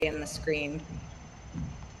in the screen.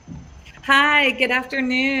 Hi, good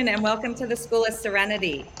afternoon, and welcome to the School of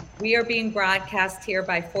Serenity. We are being broadcast here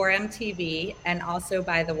by 4MTV and also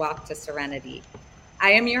by the Walk to Serenity.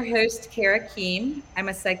 I am your host, Kara Kihm. I'm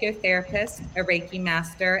a psychotherapist, a Reiki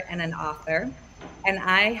master, and an author, and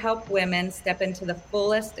I help women step into the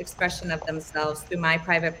fullest expression of themselves through my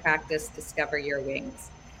private practice, Discover Your Wings.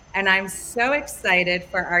 And I'm so excited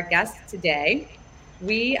for our guest today.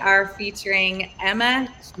 We are featuring Emma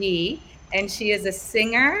G., and she is a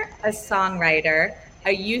singer, a songwriter,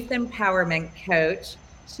 a youth empowerment coach.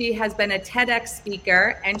 She has been a TEDx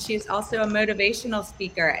speaker, and she's also a motivational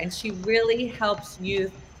speaker, and she really helps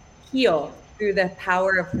youth heal through the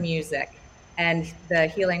power of music and the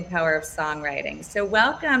healing power of songwriting. So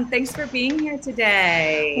welcome. Thanks for being here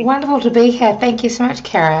today. Wonderful to be here. Thank you so much,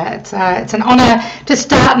 Kara. It's an honor to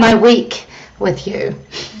start my week with you.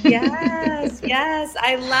 Yes,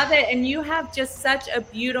 I love it. And you have just such a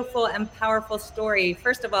beautiful and powerful story,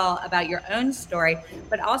 first of all, about your own story,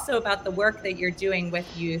 but also about the work that you're doing with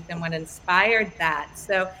youth and what inspired that.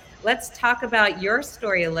 So let's talk about your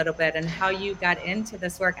story a little bit and how you got into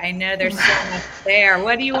this work. I know there's so much there.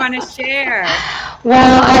 What do you want to share?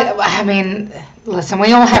 Well, I mean, listen,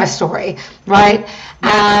 we all have a story, right?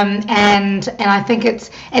 And I think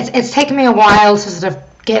it's taken me a while to sort of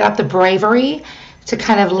get up the bravery to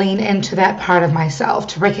kind of lean into that part of myself,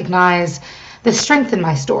 to recognize the strength in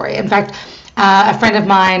my story. In fact, a friend of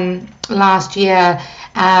mine last year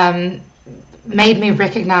made me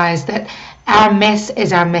recognize that our mess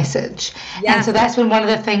is our message. Yeah. And so that's been one of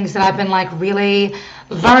the things that I've been like really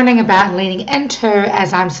learning about and leaning into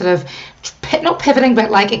as I'm sort of not pivoting,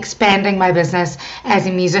 but like expanding my business as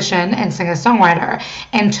a musician and singer-songwriter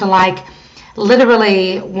into like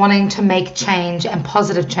literally wanting to make change and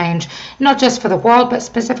positive change, not just for the world, but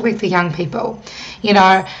specifically for young people, you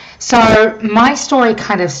know. So my story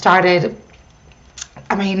kind of started,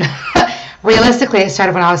 I mean, realistically, it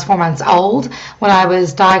started when I was 4 months old, when I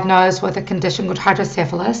was diagnosed with a condition called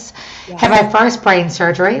hydrocephalus. Yes. Had my first brain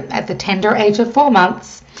surgery at the tender age of 4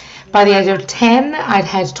 months. By the age of 10, I'd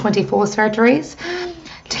had 24 surgeries,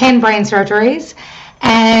 10 brain surgeries,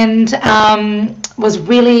 and was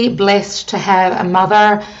really blessed to have a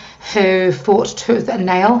mother who fought tooth and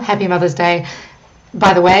nail. Happy Mother's Day,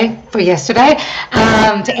 by the way, for yesterday,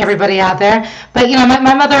 to everybody out there. But, you know,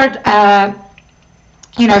 my mother,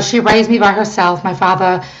 you know, she raised me by herself. My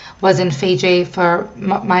father was in Fiji for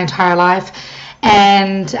my entire life,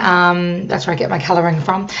 and that's where I get my coloring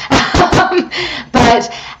from.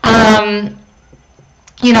 But,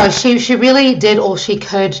 you know, she really did all she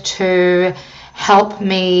could to help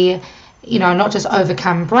me, you know, not just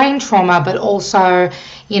overcome brain trauma, but also,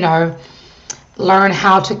 you know, learn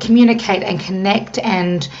how to communicate and connect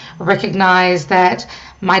and recognize that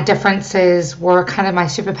my differences were kind of my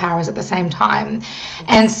superpowers at the same time.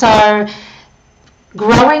 And so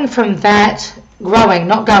growing from that, growing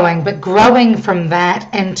from that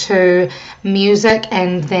into music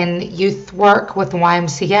and then youth work with the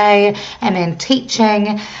YMCA and then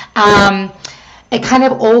teaching, it kind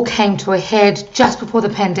of all came to a head just before the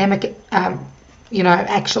pandemic. You know,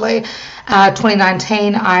 actually,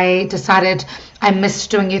 2019, I decided I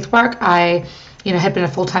missed doing youth work. I, you know, had been a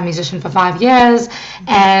full-time musician for 5 years,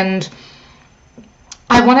 and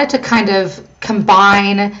I wanted to kind of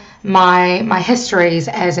combine my histories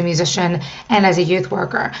as a musician and as a youth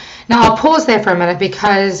worker. Now, I'll pause there for a minute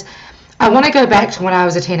because I want to go back to when I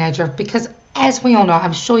was a teenager, because as we all know,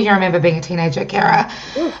 I'm sure you remember being a teenager, Kara,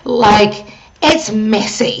 like, it's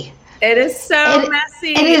messy. It is so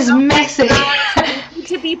messy. It is messy. We need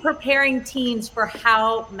to be preparing teens for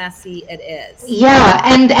how messy it is. Yeah,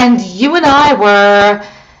 and you and I were,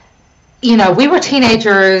 you know, we were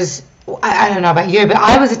teenagers. I don't know about you, but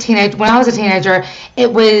I was a teenager. When I was a teenager,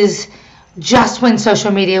 it was just when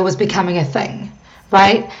social media was becoming a thing,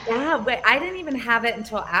 right? Yeah, but I didn't even have it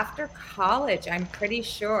until after college, I'm pretty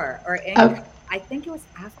sure, or in I think it was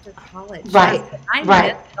after college. Right. Yes, I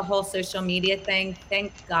missed the whole social media thing.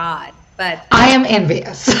 Thank God. But I am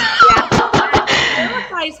envious. Yeah, it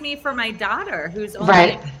terrifies me for my daughter, who's only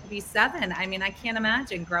going to be 7. I mean, I can't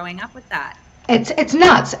imagine growing up with that. It's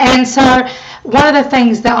nuts. And so one of the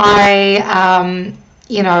things that I,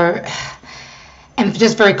 you know, am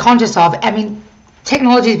just very conscious of, I mean,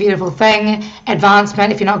 technology is a beautiful thing.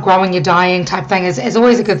 Advancement, if you're not growing, you're dying type thing is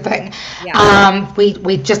always a good thing. Yeah.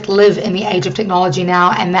 We just live in the age of technology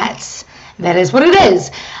now, and that is what it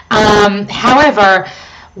is. However,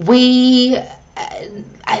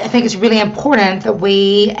 I think it's really important that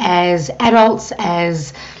we as adults,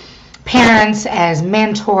 as parents, as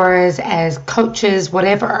mentors, as coaches,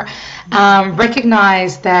 whatever,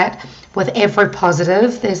 recognize that with every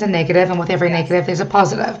positive, there's a negative, and with every negative, there's a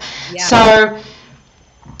positive. Yeah. So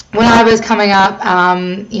when I was coming up,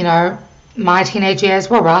 my teenage years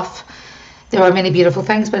were rough. There were many beautiful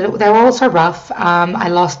things, but they were also rough. I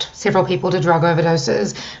lost several people to drug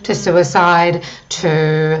overdoses, to suicide,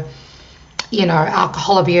 to,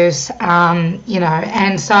 alcohol abuse,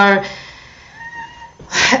 and so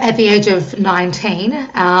at the age of 19,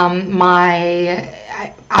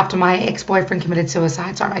 after my ex-boyfriend committed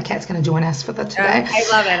suicide. Sorry, my cat's going to join us for the today. I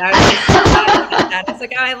love it. I was just excited about that. It's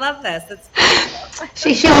like, oh, I love this. It's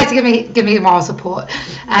beautiful. She likes to give me moral support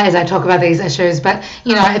as I talk about these issues. But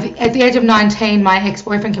at the age of 19, my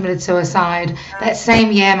ex-boyfriend committed suicide. That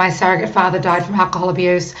same year, my surrogate father died from alcohol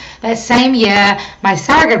abuse. That same year, my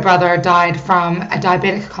surrogate brother died from a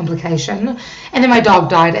diabetic complication, and then my dog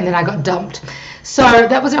died, and then I got dumped. So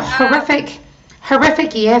that was a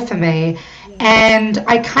horrific year for me. And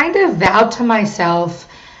I kind of vowed to myself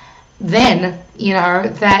then,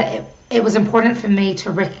 that it was important for me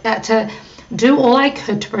to do all I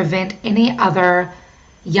could to prevent any other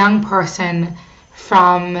young person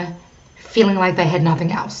from feeling like they had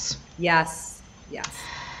nothing else. Yes.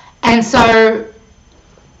 And so,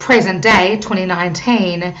 present day,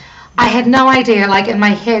 2019, I had no idea, like in my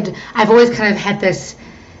head, I've always kind of had this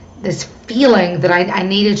feeling that I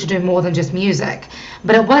needed to do more than just music.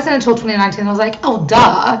 But it wasn't until 2019 I was like, oh,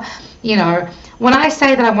 duh. When I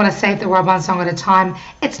say that I want to save the world one song at a time,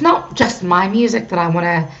 it's not just my music that I want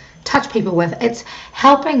to touch people with. It's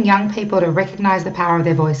helping young people to recognize the power of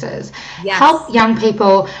their voices. Yes. Help young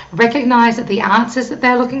people recognize that the answers that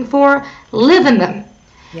they're looking for live in them.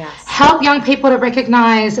 Yes. Help young people to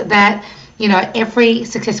recognize that, every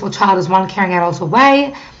successful child is one caring adult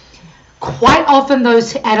away. Quite often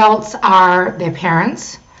those adults are their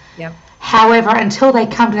parents. Yep. However, until they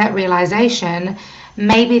come to that realization,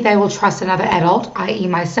 maybe they will trust another adult, i.e.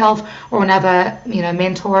 myself, or another,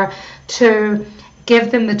 mentor, to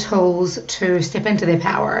give them the tools to step into their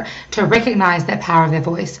power, to recognize that power of their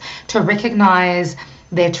voice, to recognize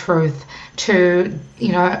their truth, to,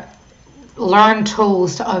 learn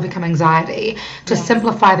tools to overcome anxiety, to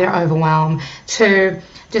simplify their overwhelm, to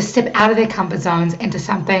just step out of their comfort zones into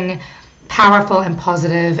something powerful and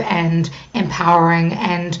positive and empowering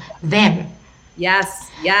and them. Yes.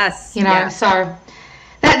 So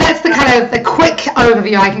that's the kind of the quick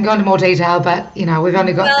overview. I can go into more detail, but we've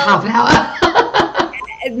only got half an hour.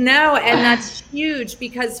 No, and that's huge,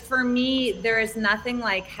 because for me, there is nothing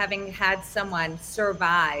like having had someone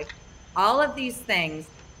survive all of these things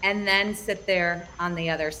and then sit there on the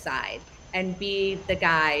other side and be the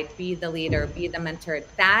guide, be the leader, be the mentor.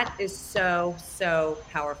 That is so, so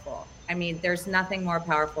powerful. I mean, there's nothing more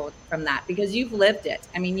powerful from that, because you've lived it.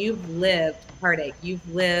 I mean, you've lived heartache. You've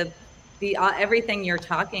lived everything you're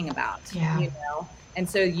talking about, And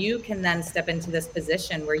so you can then step into this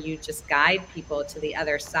position where you just guide people to the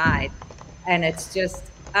other side. And it's just,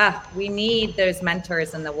 we need those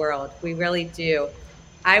mentors in the world. We really do.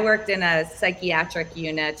 I worked in a psychiatric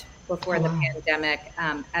unit before the pandemic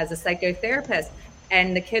as a psychotherapist.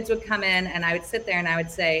 And the kids would come in and I would sit there and I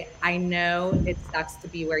would say, I know it sucks to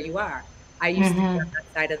be where you are. I used to be on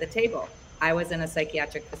that side of the table. I was in a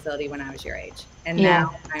psychiatric facility when I was your age. And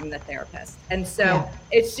now I'm the therapist. And so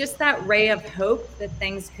it's just that ray of hope that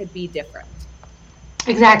things could be different.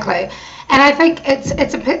 Exactly. And I think it's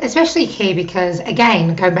especially key because,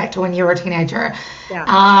 again, going back to when you were a teenager,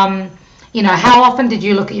 how often did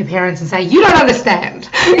you look at your parents and say, you don't understand?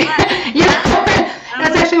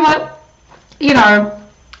 That's actually what,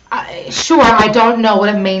 sure, I don't know what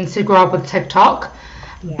it means to grow up with TikTok,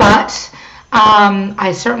 but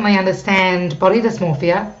I certainly understand body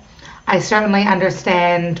dysmorphia. I certainly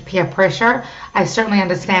understand peer pressure. I certainly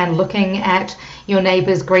understand looking at your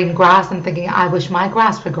neighbor's green grass and thinking, I wish my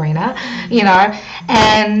grass were greener,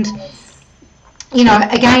 and,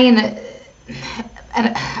 again,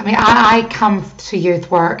 and I mean, I come to youth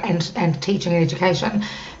work and teaching and education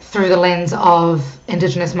through the lens of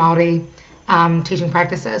Indigenous Māori teaching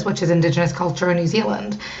practices, which is Indigenous culture in New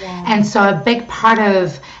Zealand. Yeah. And so a big part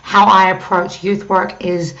of how I approach youth work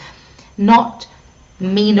is not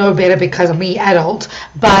me know better because of me adult,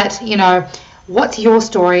 but, what's your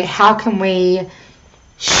story? How can we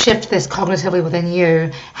shift this cognitively within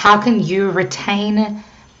you? How can you retain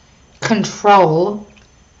control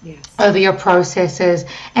over your processes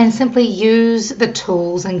and simply use the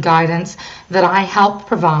tools and guidance that I help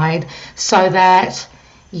provide so that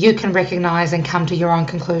you can recognize and come to your own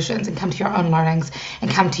conclusions and come to your own learnings and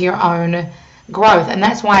come to your own growth. And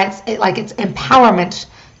that's why it's empowerment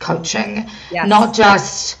coaching, not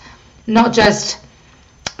just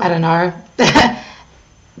I don't know,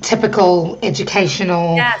 typical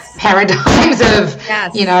educational Yes. paradigms of,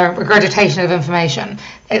 Yes. regurgitation of information.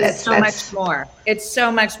 It's so much more. It's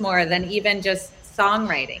so much more than even just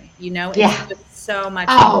songwriting, It's Yeah. just so much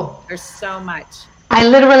more. Oh, There's so much. I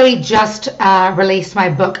literally just released my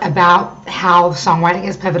book about how songwriting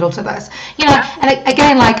is pivotal to this. And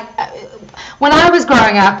again, like when I was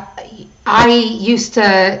growing up, I used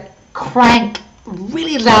to crank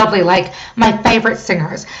really loudly, like my favorite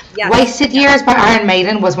singers. Yes. Wasted Years by Iron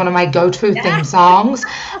Maiden was one of my go-to theme songs.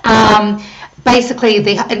 Basically,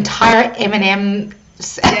 the entire Eminem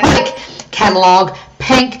like catalog,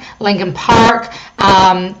 Pink, Linkin Park,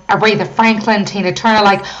 Aretha Franklin, Tina Turner,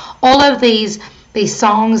 like all of these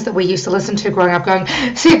songs that we used to listen to growing up, going,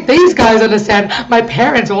 see, if these guys understand, my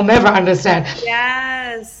parents will never understand.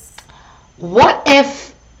 Yes. What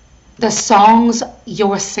if the songs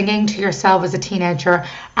you're singing to yourself as a teenager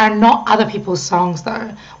are not other people's songs,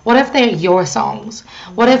 though? What if they're your songs?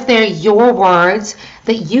 What if they're your words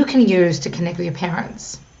that you can use to connect with your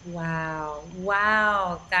parents? Wow.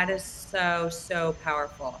 Wow. That is so, so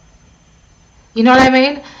powerful. You know what I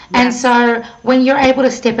mean? Yes. And so when you're able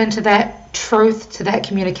to step into that truth, to that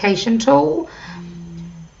communication tool,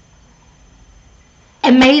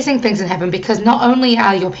 amazing things can happen, because not only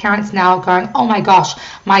are your parents now going, oh my gosh,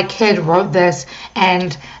 my kid wrote this,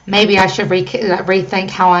 and maybe I should rethink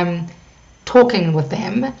how I'm talking with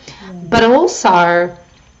them, but also,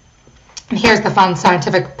 and here's the fun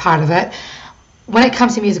scientific part of it, when it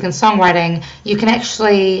comes to music and songwriting, you can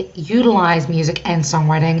actually utilize music and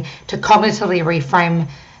songwriting to cognitively reframe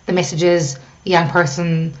the messages the young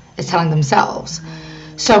person is telling themselves.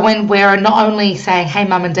 So when we're not only saying, hey,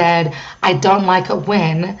 mum and dad, I don't like it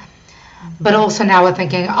when, but also now we're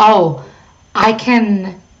thinking, oh, I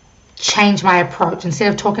can change my approach.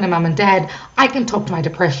 Instead of talking to mum and dad, I can talk to my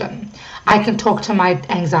depression. I can talk to my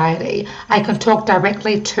anxiety. I can talk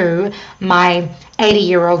directly to my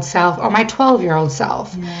 80-year-old self or my 12-year-old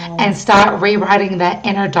self and start rewriting that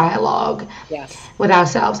inner dialogue with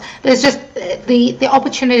ourselves. There's just the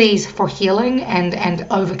opportunities for healing and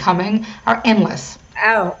overcoming are endless.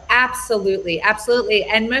 Oh, absolutely. Absolutely.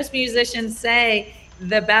 And most musicians say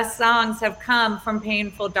the best songs have come from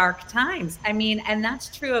painful, dark times. I mean, and that's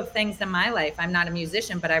true of things in my life. I'm not a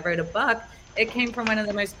musician, but I wrote a book. It came from one of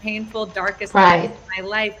the most painful, darkest times in my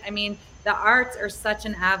life. I mean, the arts are such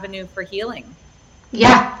an avenue for healing.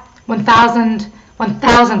 Yeah,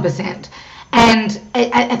 1,000%. And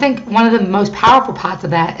I think one of the most powerful parts of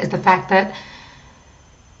that is the fact that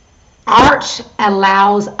art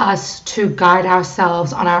allows us to guide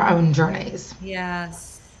ourselves on our own journeys.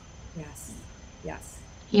 Yes. Yes. Yes.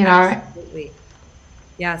 Absolutely.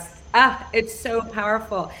 Yes. It's so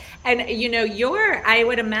powerful. And I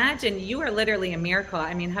would imagine you are literally a miracle.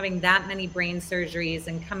 I mean, having that many brain surgeries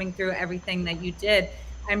and coming through everything that you did,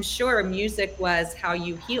 I'm sure music was how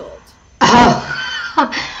you healed.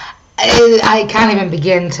 I can't even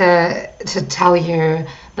begin to tell you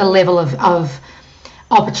the level of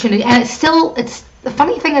opportunity, and it's the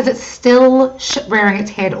funny thing is it's still rearing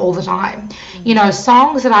its head all the time.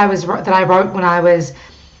 Songs that I wrote when I was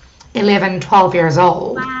 11, 12 years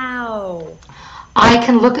old. Wow. I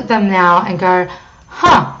can look at them now and go,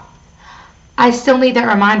 I still need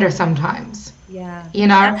that reminder sometimes. Yeah.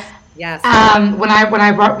 Yes. When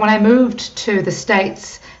I moved to the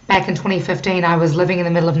States back in 2015, I was living in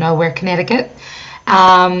the middle of nowhere, Connecticut,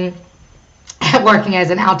 working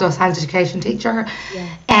as an outdoor science education teacher.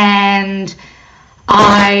 And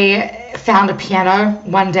I found a piano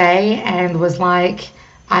one day and was like,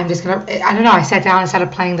 I sat down and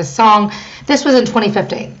started playing this song. This was in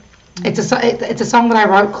 2015. It's a song that I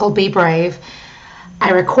wrote called Be Brave.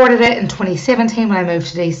 I recorded it in 2017 when I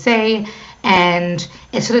moved to DC, and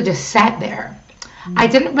it sort of just sat there. I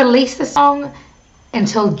didn't release the song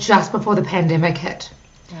until just before the pandemic hit.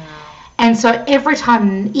 And so every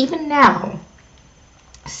time, even now,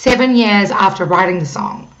 7 years after writing the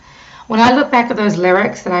song, when I look back at those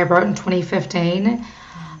lyrics that I wrote in 2015,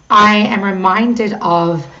 I am reminded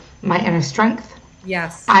of my inner strength.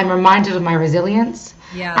 Yes. I'm reminded of my resilience.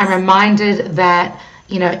 Yes. I'm reminded that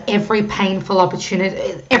every painful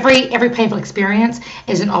opportunity, every painful experience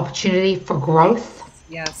is an opportunity for growth.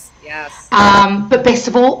 Yes. Yes. But best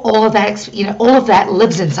of all of that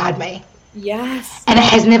lives inside me. Yes. And it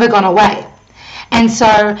has never gone away. And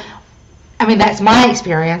so, I mean, that's my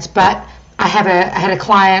experience. But I had a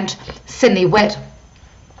client, Sydney Witt,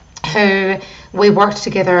 who we worked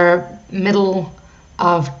together middle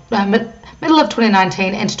of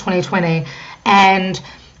 2019 into 2020, and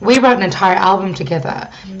We wrote an entire album together.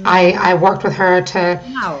 I worked with her to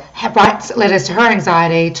Wow. write letters to her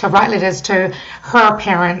anxiety, to write letters to her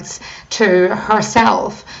parents, to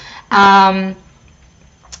herself. And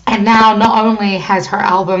now not only has her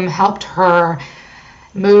album helped her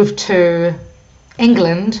move to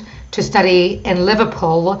England to study in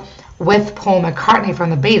Liverpool with Paul McCartney from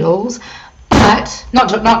the Beatles, but not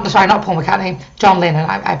Paul McCartney, John Lennon,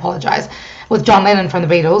 I apologize, with John Lennon from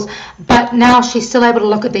the Beatles, but now she's still able to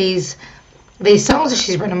look at these songs that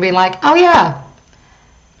she's written and be like, oh yeah,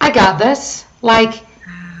 I got this. Like,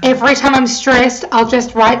 every time I'm stressed, I'll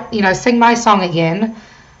just write, sing my song again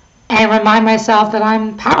and remind myself that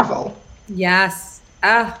I'm powerful. Yes.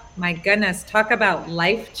 Oh, my goodness. Talk about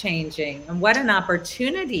life changing, and what an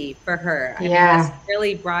opportunity for her. I mean, Yeah. this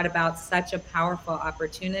really brought about such a powerful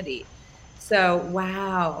opportunity. So,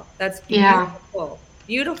 wow, that's Yeah. beautiful.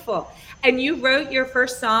 Beautiful. And you wrote your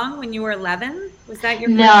first song when you were 11? Was that your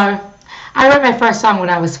first? No, I wrote my first song when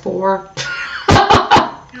I was 4.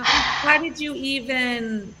 How did you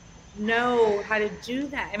even know how to do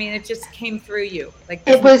that? I mean, it just came through you. Like,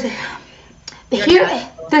 It was You're here.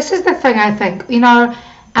 natural. This is the thing, I think.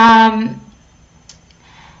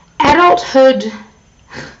 Adulthood.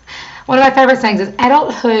 One of my favorite things is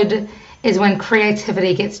adulthood is when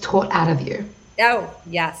creativity gets taught out of you. Oh,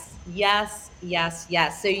 yes, yes, yes,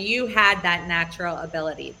 yes. So you had that natural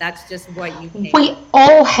ability. That's just what you came. We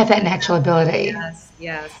all have that natural ability. Yes,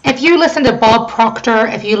 yes. If you listen to Bob Proctor,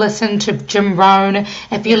 if you listen to Jim Rohn,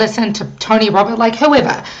 if you listen to Tony Robbins, like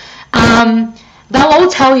whoever, they'll all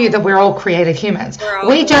tell you that we're all creative humans.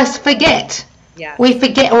 We just forget. Yes. We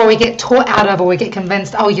forget, or we get taught out of, or we get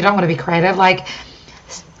convinced, oh, you don't want to be creative. Like,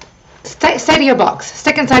 stay to your box.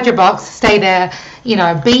 Stick inside your box. Stay there.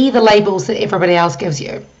 Be the labels that everybody else gives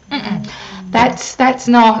you. That's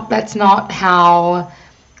not how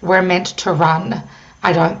we're meant to run,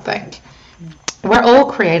 I don't think. We're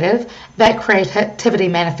all creative. That creativity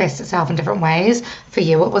manifests itself in different ways. For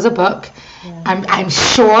you, it was a book. Yeah. I'm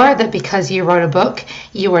sure that because you wrote a book,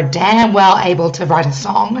 you were damn well able to write a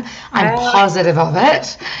song. I'm positive of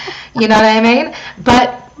it. You know what I mean?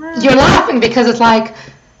 But you're laughing because it's like,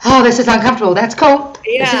 oh, this is uncomfortable. That's cool.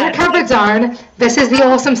 Yeah. This is your comfort zone. This is the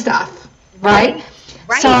awesome stuff, right?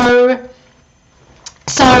 Right. So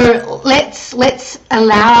let's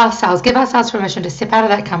allow ourselves, give ourselves permission to step out of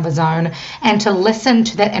that comfort zone and to listen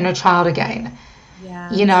to that inner child again.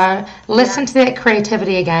 Yes. Listen to that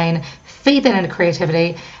creativity again, feed that inner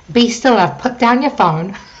creativity, be still enough, put down your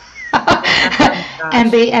phone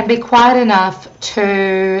and be quiet enough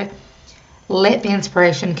to let the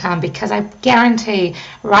inspiration come, because I guarantee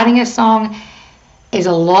writing a song is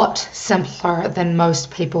a lot simpler than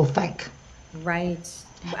most people think. Right.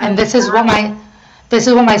 And this is what my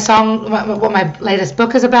latest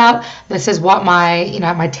book is about. This is what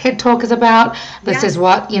my TED Talk is about. This is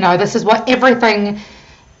what everything.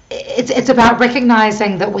 It's about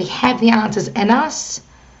recognizing that we have the answers in us.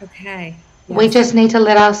 Okay. Yes. We just need to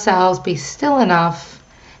let ourselves be still enough,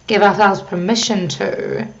 give ourselves permission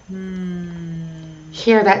to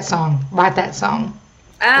hear that song, write that song,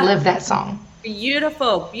 live that song.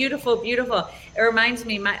 Beautiful, beautiful, beautiful. It reminds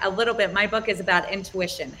me a little bit, my book is about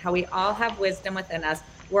intuition, how we all have wisdom within us.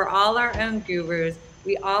 We're all our own gurus.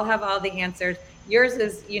 We all have all the answers. Yours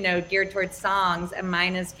is, geared towards songs, and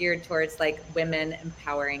mine is geared towards like women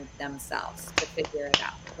empowering themselves to figure it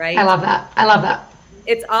out, right? I love that.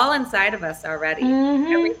 It's all inside of us already,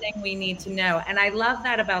 everything we need to know. And I love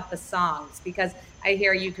that about the songs, because I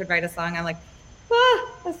hear you could write a song. I'm like,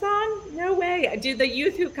 a song? No way. Do the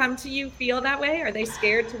youth who come to you feel that way? Are they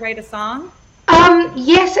scared to write a song?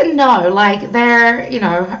 Yes and no. Like, they're,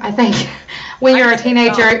 I think when you're a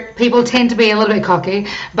teenager, people tend to be a little bit cocky.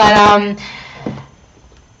 But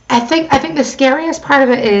I think the scariest part of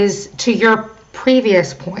it is, to your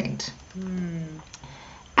previous point,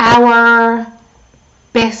 our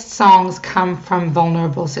best songs come from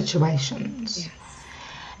vulnerable situations. Yes.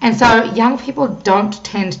 And so young people don't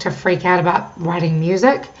tend to freak out about writing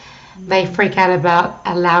music. They freak out about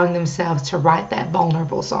allowing themselves to write that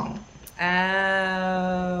vulnerable song.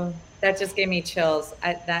 Oh, that just gave me chills.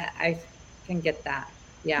 I can get that.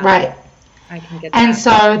 Yeah. Right. I can get that. And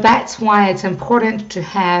so that's why it's important to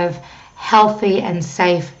have healthy and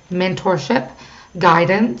safe mentorship,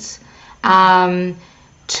 guidance, to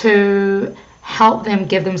help them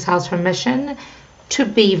give themselves permission to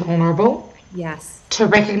be vulnerable. Yes. To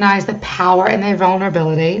recognize the power in their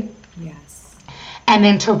vulnerability. Yes. And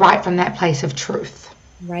then to write from that place of truth.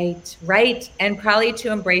 Right. And probably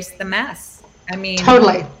to embrace the mess. I mean,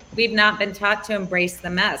 totally. We've not been taught to embrace the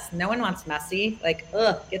mess. No one wants messy. Like,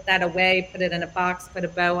 get that away, put it in a box, put a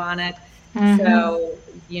bow on it. Mm-hmm. So,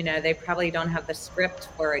 they probably don't have the script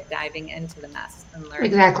for diving into the mess and learning.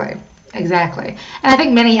 Exactly. Exactly. And I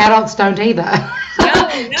think many adults don't either. No,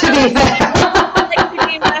 To no, be I fair. like to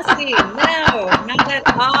be messy. No, not at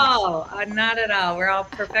all. Not at all. We're all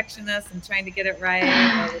perfectionists and trying to get it right,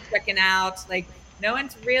 or we're checking out. Like, no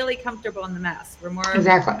one's really comfortable in the mess. We're more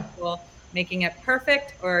Exactly. comfortable making it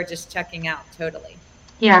perfect or just checking out totally.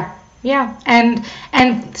 Yeah. Yeah. And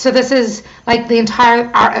so this is like the entire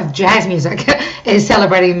art of jazz music is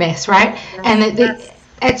celebrating mess, right? And Yes, yes.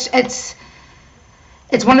 it's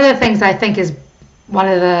it's one of the things I think is one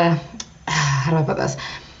of the how do I put this?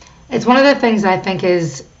 It's one of the things I think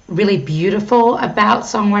is really beautiful about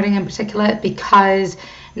songwriting in particular because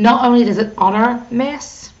not only does it honor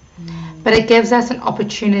mess, Mm, but it gives us an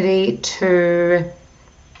opportunity to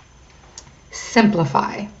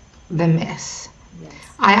simplify the mess.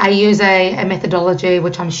 yes. I use a methodology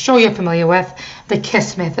which I'm sure you're familiar with, the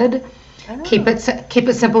KISS method. Oh, Keep it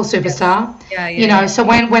simple, yes. superstar. Yeah, You yeah, know, so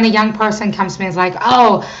when a young person comes to me and is like,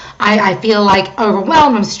 oh, I feel like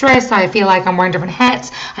overwhelmed, I'm stressed, I feel like I'm wearing different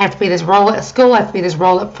hats, I have to be this role at school, I have to be this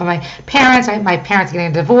role for my parents, my parents are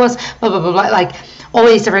getting a divorce, blah, blah, blah, blah, like all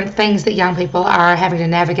these different things that young people are having to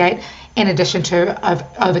navigate in addition to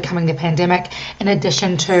overcoming the pandemic, in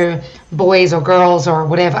addition to boys or girls or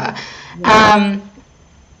whatever. yes. Um,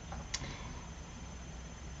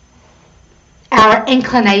 our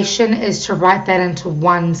inclination is to write that into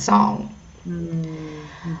one song. Mm,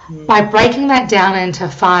 mhm. By breaking that down into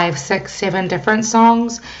 5, 6, 7 different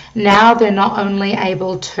songs, now they're not only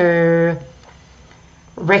able to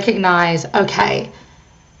recognize, okay,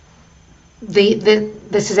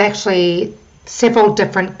 this is actually several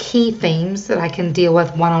different key themes that I can deal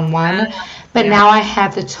with one on Yeah, one, but yeah. now I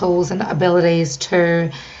have the tools and abilities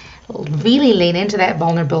to really lean into that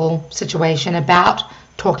vulnerable situation about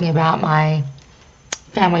talking about my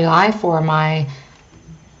family life or my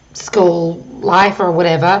school life or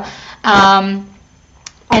whatever.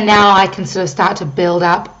 And now I can sort of start to build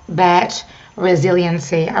up that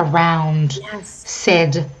resiliency around Yes.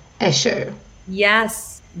 said issue,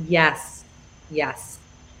 Yes. Yes. Yes.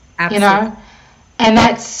 you Absolutely. know? And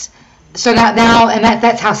that's so now and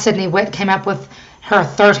that's how Sydney Witt came up with her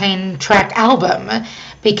 13 track album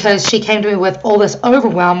because she came to me with all this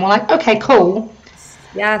overwhelm. We're like, okay, cool.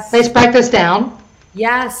 Let's Yes. break this down.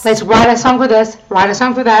 Let's Yes. write a song for this, write a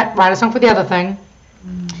song for that, write a song for the other thing.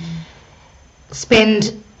 Mm,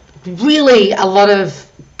 Spend really a lot of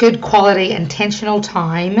good quality intentional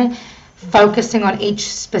time focusing on each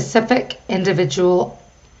specific individual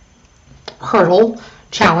hurdle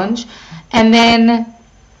challenge and then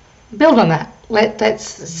build on that. Let's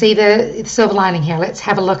see the silver lining here. Let's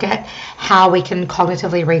have a look at how we can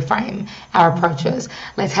cognitively reframe our approaches.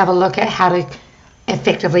 Let's have a look at how to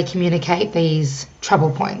effectively communicate these trouble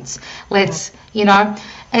points. Let's,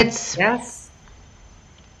 it's yes.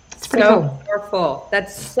 it's pretty So cool. powerful.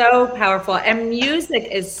 That's so powerful. And music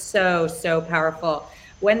is so, so powerful.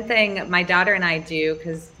 One thing my daughter and I do,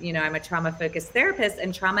 because, I'm a trauma focused therapist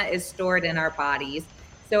and trauma is stored in our bodies.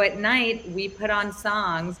 So at night, we put on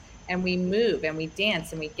songs and we move and we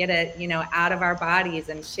dance and we get it, out of our bodies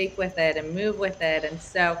and shake with it and move with it. And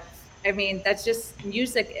so, I mean, that's just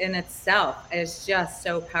music in itself is just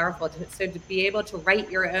so powerful. So to be able to write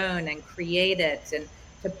your own and create it and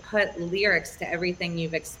to put lyrics to everything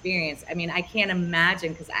you've experienced. I mean, I can't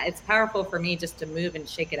imagine because it's powerful for me just to move and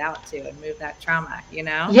shake it out too and move that trauma,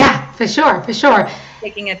 Yeah, for sure, for sure.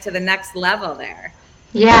 taking it to the next level there.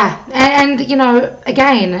 Yeah, and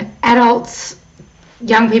again, adults,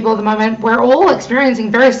 young people at the moment, we're all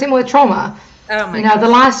experiencing very similar trauma. Oh my The gosh.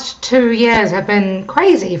 last 2 years have been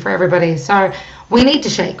crazy for everybody, so we need to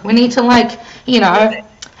shake. We need to Move it.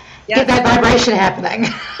 get Yes. that vibration happening.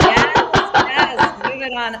 Yes. Yes. Move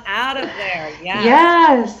it on out of there. Yes.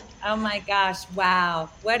 Yes. Oh my gosh. Wow.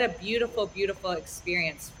 What a beautiful, beautiful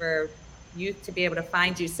experience for youth to be able to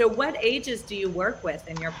find you. So, what ages do you work with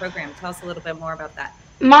in your program? Tell us a little bit more about that.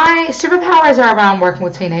 My superpowers are around working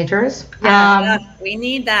with teenagers. Yeah, we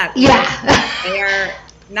need that. Yeah. They are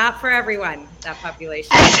not for everyone, that population.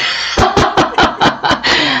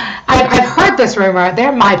 I've heard this rumor.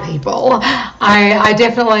 They're my people. I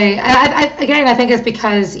definitely, again, I think it's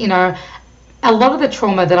because, a lot of the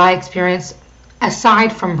trauma that I experienced,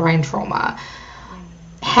 aside from brain trauma, Yeah.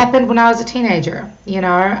 happened when I was a teenager.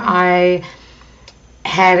 I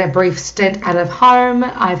had a brief stint out of home.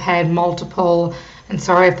 I've had multiple, and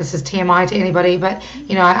sorry if this is TMI to anybody, but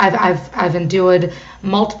I've endured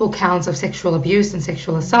multiple counts of sexual abuse and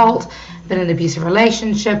sexual assault, been in abusive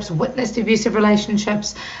relationships, witnessed abusive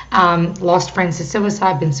relationships, lost friends to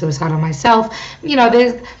suicide, been suicidal myself.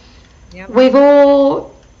 Yep. We've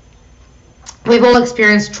all we've all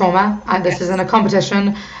experienced trauma. This Yes. isn't a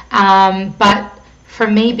competition. But for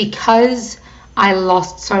me, because I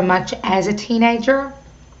lost so much as a teenager,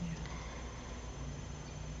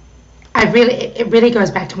 it really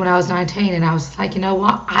goes back to when I was 19 and I was like, you know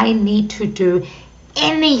what? I need to do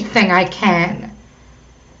anything I can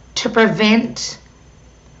to prevent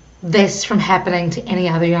this from happening to any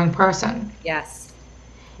other young person. Yes.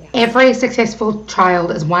 Yes. Every successful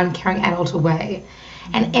child is one caring adult away,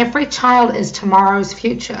 and every child is tomorrow's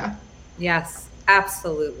future. Yes,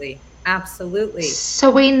 absolutely. Absolutely.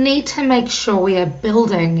 So we need to make sure we are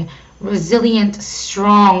building resilient,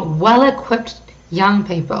 strong, well-equipped young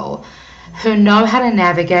people who know how to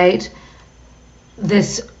navigate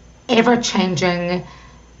this ever-changing,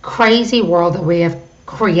 crazy world that we have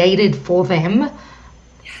created for them.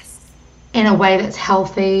 Yes. In a way that's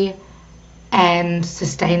healthy and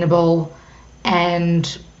sustainable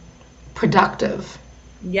and productive.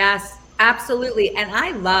 Yes, absolutely. And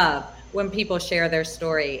I love when people share their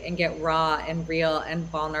story and get raw and real and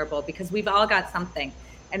vulnerable, because we've all got something.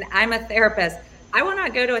 And I'm a therapist. I will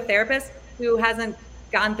not go to a therapist who hasn't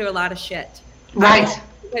gone through a lot of shit. Right.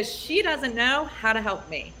 Because she doesn't know how to help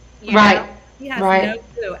me. Right. She has Right. no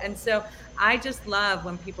clue. And so I just love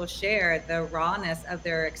when people share the rawness of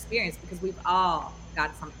their experience, because we've all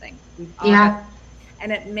got something. We've all got,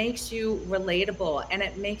 and it makes you relatable, and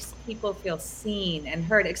it makes people feel seen and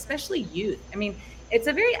heard, especially youth. I mean, it's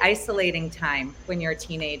a very isolating time when you're a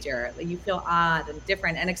teenager. You feel odd and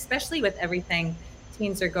different, and especially with everything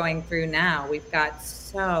teens are going through now, we've got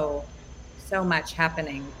so much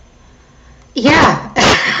happening. Yeah.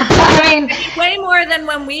 I mean, way more than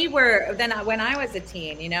when I was a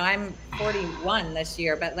teen. You know, I'm 41 this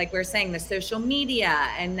year, but like we're saying, the social media,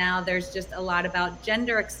 and now there's just a lot about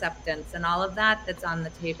gender acceptance and all of that that's on the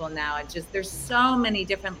table now. It's just, there's so many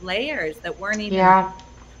different layers that weren't even,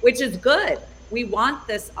 which is good. We want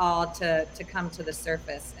this all to come to the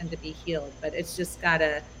surface and to be healed, but it's just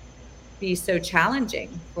gotta be so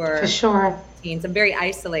challenging for sure. teens and very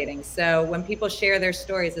isolating. So when people share their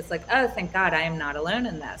stories, it's like, oh, thank God I am not alone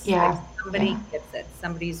in this. Yeah. Like somebody gets it.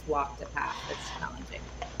 Somebody's walked a path that's challenging.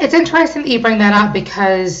 It's interesting that you bring that up,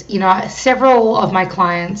 because, you know, several of my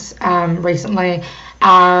clients recently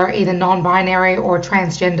are either non-binary or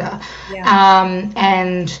transgender,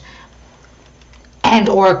 and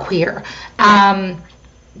or queer. And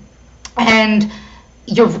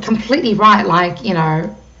you're completely right. Like, you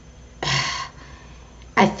know,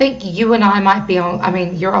 I think you and I might be on, I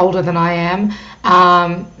mean, you're older than I am.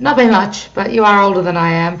 Not very much, but you are older than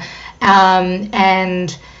I am.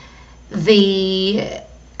 And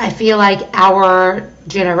I feel like our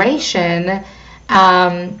generation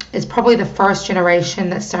is probably the first generation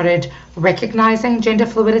that started recognizing gender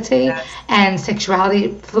fluidity and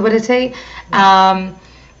sexuality fluidity. And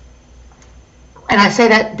I say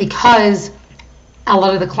that because a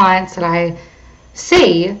lot of the clients that I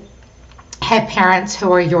see have parents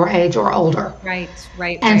who are your age or older. Right.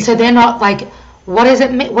 And so they're not like, what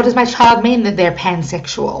does my child mean that they're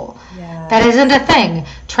pansexual? Yeah. That isn't a thing.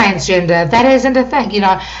 Transgender, that isn't a thing, you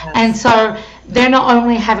know. Yes. And so they're not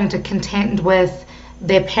only having to contend with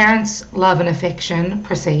their parents' love and affection,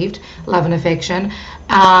 perceived love and affection,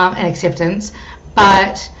 and acceptance,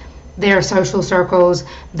 but their social circles,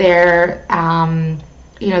 their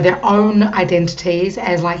their own identities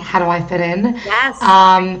as like, how do I fit in?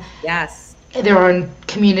 Yes. Their own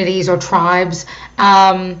communities or tribes,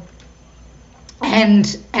 and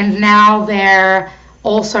now they're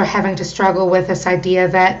also having to struggle with this idea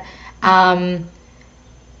that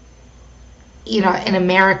in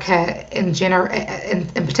America in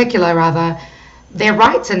particular, rather, their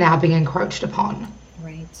rights are now being encroached upon.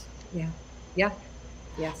 Right. Yeah.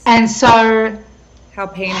 Yes. And so how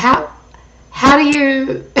painful. How do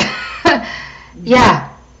you Yes.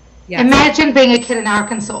 Imagine being a kid in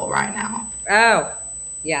Arkansas right now. Oh,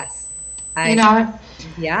 yes.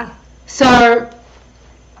 Yeah. So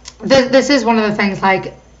this is one of the things,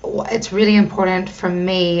 like, it's really important for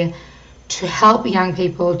me to help young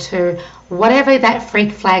people to, whatever that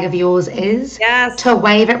freak flag of yours is, to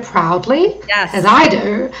wave it proudly, as I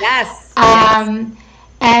do. Yes.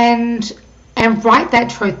 And write that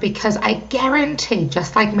truth, because I guarantee,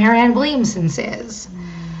 just like Marianne Williamson says,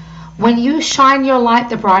 when you shine your light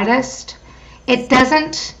the brightest, it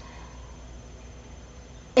doesn't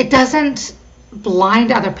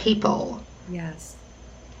blind other people. Yes.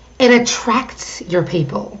 It attracts your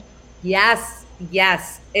people. Yes,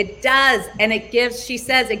 it does. And she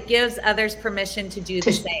says it gives others permission to do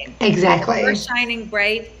the same. Exactly. If we're shining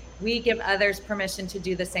bright, we give others permission to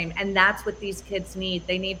do the same. And that's what these kids need.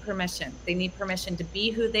 They need permission. They need permission to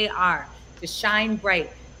be who they are, to shine bright,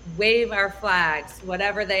 wave our flags,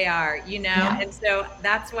 whatever they are, Yeah. and so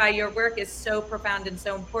that's why your work is so profound and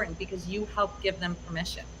so important, because you help give them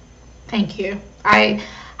permission. Thank you. I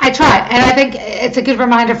try, and I think it's a good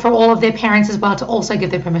reminder for all of their parents as well to also give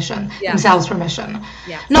their permission, Yes. themselves permission.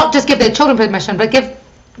 Yes. Not just give their children permission, but give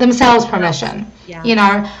themselves permission. Yes. You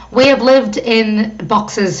know, we have lived in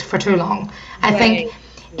boxes for too long. I think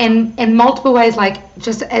in multiple ways, like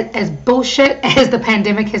just as bullshit as the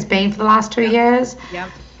pandemic has been for the last 2 years, Yep.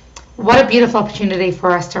 what a beautiful opportunity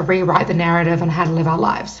for us to rewrite the narrative on how to live our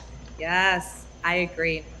lives. Yes, I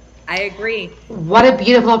agree. I agree. What a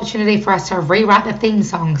beautiful opportunity for us to rewrite the theme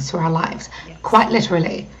songs to our lives, Yes. quite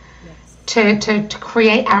literally. Yes. To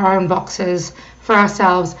create our own boxes for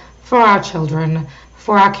ourselves, for our children,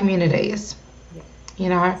 for our communities. Yeah. You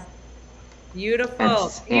know?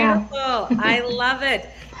 Beautiful. Yeah. Beautiful. I love it.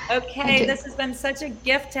 Thank Okay, you. this has been such a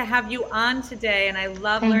gift to have you on today, and I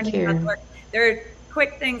love Thank learning about you. the work. There are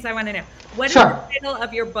quick things I want to know. What is Sure. the title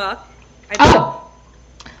of your book? Oh,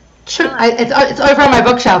 true. It's over on my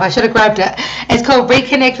bookshelf. I should have grabbed it. It's called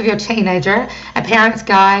Reconnect with Your Teenager, a parent's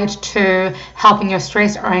guide to helping your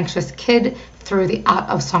stressed or anxious kid through the art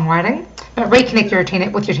of songwriting. But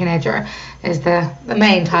Reconnect with your teenager is the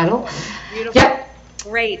main title. Beautiful. Yep.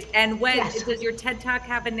 Great. And what Yes. does your TED Talk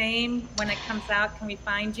have a name when it comes out? Can we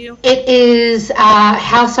find you? It is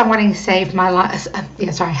how songwriting saved my life.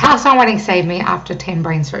 How songwriting saved me after 10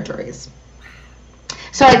 brain surgeries.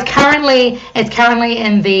 So it's currently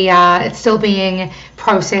in the it's still being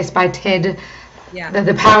processed by TED. Yeah.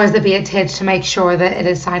 The powers that be at TED to make sure that it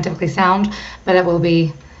is scientifically sound, but it will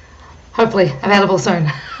be hopefully available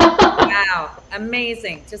soon. Wow.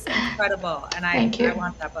 Amazing. Just incredible. And Thank you. I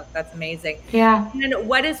want that book. That's amazing. Yeah. And then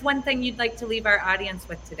what is one thing you'd like to leave our audience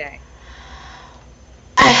with today?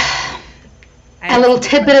 A little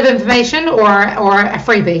tidbit of information or a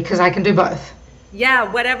freebie, because I can do both. Yeah,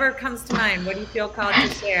 whatever comes to mind. What do you feel called to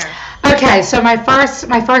share? Okay, so my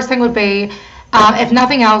first thing would be, if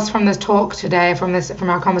nothing else from this talk today, from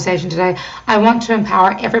our conversation today, I want to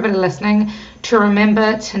empower everybody listening to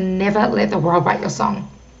remember to never let the world write your song.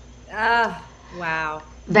 Wow.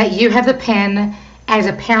 That you have the pen as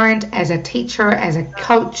a parent, as a teacher, as a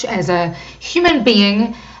coach, as a human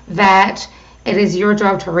being, that it is your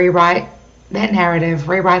job to rewrite that narrative,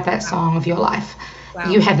 rewrite that song of your life. Wow.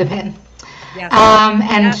 You have the pen. Yes.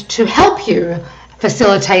 And Yes. to help you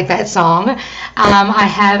facilitate that song, I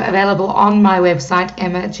have available on my website,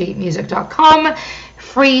 emmagmusic.com,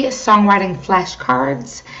 free songwriting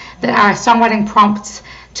flashcards that are songwriting prompts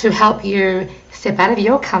to help you step out of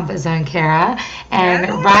your comfort zone, Kara, and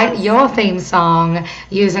Yes. write your theme song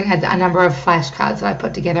using a number of flashcards that I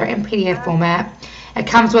put together in PDF format. It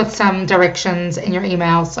comes with some directions in your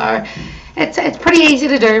email, so it's pretty easy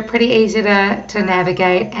to do, pretty easy to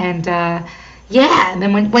navigate, and and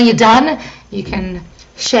then when you're done, you can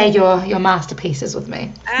share your masterpieces with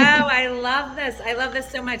me. Oh, I love this. I love this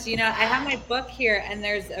so much. I have my book here, and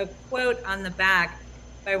there's a quote on the back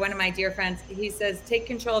by one of my dear friends. He says, "Take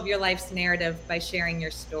control of your life's narrative by sharing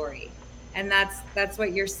your story." And that's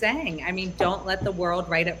what you're saying. I mean, don't let the world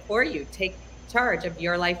write it for you. Take charge of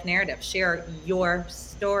your life narrative. Share your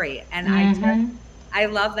story. And I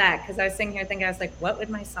love that, because I was sitting here thinking, I was like, what would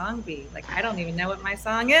my song be? Like, I don't even know what my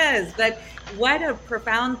song is, but what a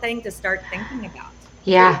profound thing to start thinking about.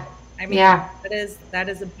 Yeah. I mean, Yeah. that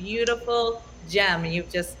is a beautiful gem you've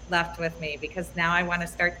just left with me, because now I want to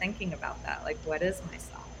start thinking about that. Like, what is my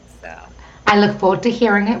song? So I look forward to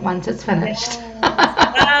hearing it once it's finished.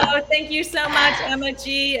 oh, thank you so much, Emma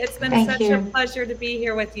G. It's been Thank such you. a pleasure to be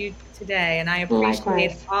here with you today, and I appreciate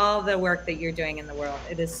Likewise. all the work that you're doing in the world.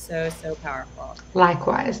 It is so, so powerful.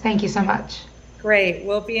 Likewise. Thank you so much. Great.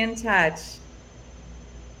 We'll be in touch.